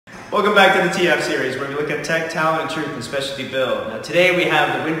Welcome back to the TF series, where we look at tech, talent, and truth in specialty build. Now today we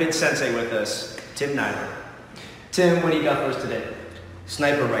have the Winbin Sensei with us, Tim Nyler. Tim, what do you got for us today?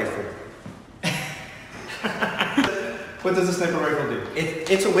 Sniper rifle. What does a sniper rifle do?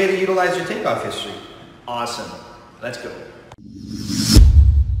 It's a way to utilize your takeoff history. Awesome. Let's go.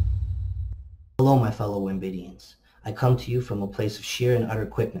 Hello, my fellow Winbidians. I come to you from a place of sheer and utter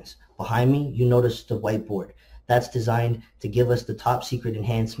quickness. Behind me, you notice the whiteboard. That's designed to give us the top secret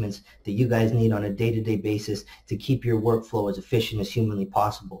enhancements that you guys need on a day-to-day basis to keep your workflow as efficient as humanly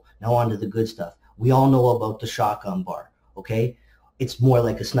possible. Now on to the good stuff. We all know about the shotgun bar, okay? It's more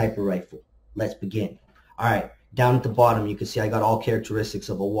like a sniper rifle. Let's begin. All right, down at the bottom, you can see I got all characteristics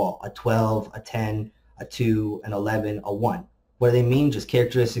of a wall. A 12, a 10, a 2, an 11, a 1. What do they mean? Just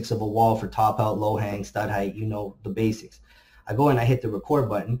characteristics of a wall for top out, low hang, stud height, you know, the basics. I go and I hit the record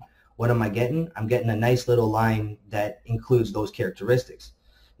button. What am I getting? I'm getting a nice little line that includes those characteristics.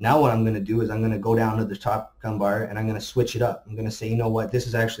 Now what I'm going to do is I'm going to go down to the shotgun bar and I'm going to switch it up. I'm going to say, you know what, this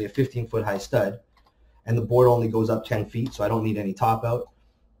is actually a 15-foot high stud and the board only goes up 10 feet, so I don't need any top out.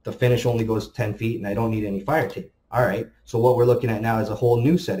 The finish only goes 10 feet and I don't need any fire tape. All right, so what we're looking at now is a whole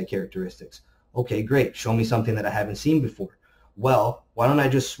new set of characteristics. Okay, great. Show me something that I haven't seen before. Well, why don't I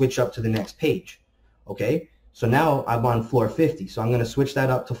just switch up to the next page? Okay. So now I'm on floor 50, so I'm going to switch that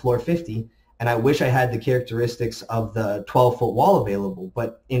up to floor 50, and I wish I had the characteristics of the 12-foot wall available,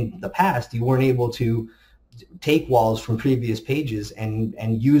 but in the past you weren't able to take walls from previous pages and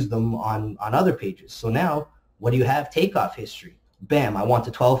use them on other pages. So now, what do you have? Takeoff history. Bam, I want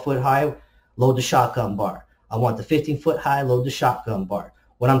the 12-foot high, load the shotgun bar. I want the 15-foot high, load the shotgun bar.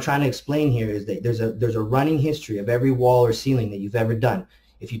 What I'm trying to explain here is that there's a running history of every wall or ceiling that you've ever done.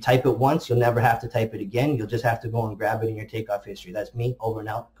 If you type it once, you'll never have to type it again. You'll just have to go and grab it in your takeoff history. That's me. Over and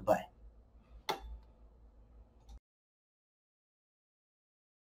out. Goodbye.